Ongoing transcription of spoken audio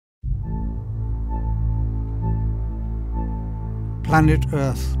Planet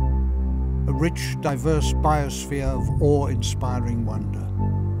Earth, a rich, diverse biosphere of awe-inspiring wonder.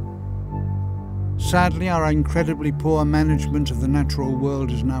 Sadly, our incredibly poor management of the natural world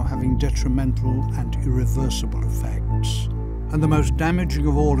is now having detrimental and irreversible effects. And the most damaging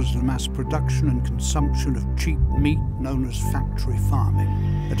of all is the mass production and consumption of cheap meat known as factory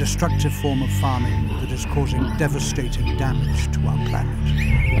farming, a destructive form of farming that is causing devastating damage to our planet.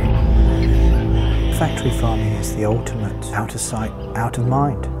 Factory farming is the ultimate out of sight, out of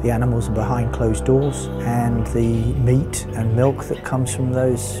mind. The animals are behind closed doors, and the meat and milk that comes from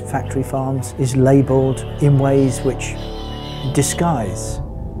those factory farms is labelled in ways which disguise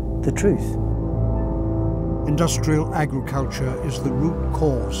the truth. Industrial agriculture is the root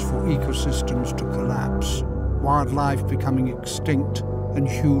cause for ecosystems to collapse, wildlife becoming extinct, and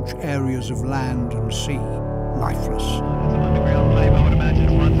huge areas of land and sea lifeless. Underground pipe, I would imagine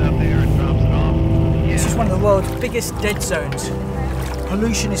it runs out there and drops it off. This is one of the world's biggest dead zones.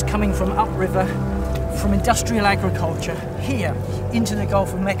 Pollution is coming from upriver, from industrial agriculture, here into the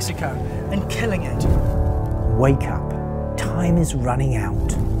Gulf of Mexico, and killing it. Wake up. Time is running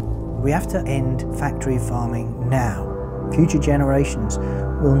out. We have to end factory farming now. Future generations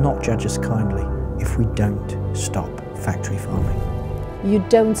will not judge us kindly if we don't stop factory farming. You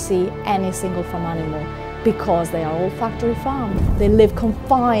don't see any single farm animal because they are all factory farmed. They live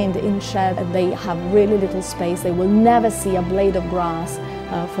confined in sheds and they have really little space. They will never see a blade of grass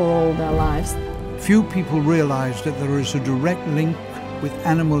for all their lives. Few people realize that there is a direct link with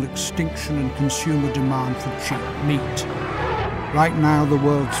animal extinction and consumer demand for cheap meat. Right now, the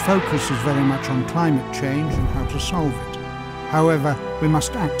world's focus is very much on climate change and how to solve it. However, we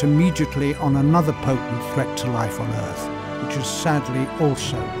must act immediately on another potent threat to life on Earth, which is sadly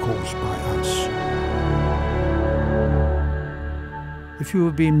also caused by us. If you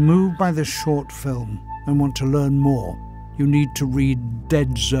have been moved by this short film and want to learn more, you need to read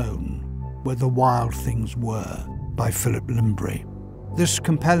Dead Zone, Where the Wild Things Were, by Philip Lymbery. This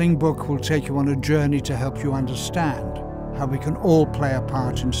compelling book will take you on a journey to help you understand how we can all play a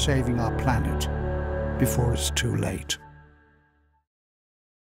part in saving our planet before it's too late.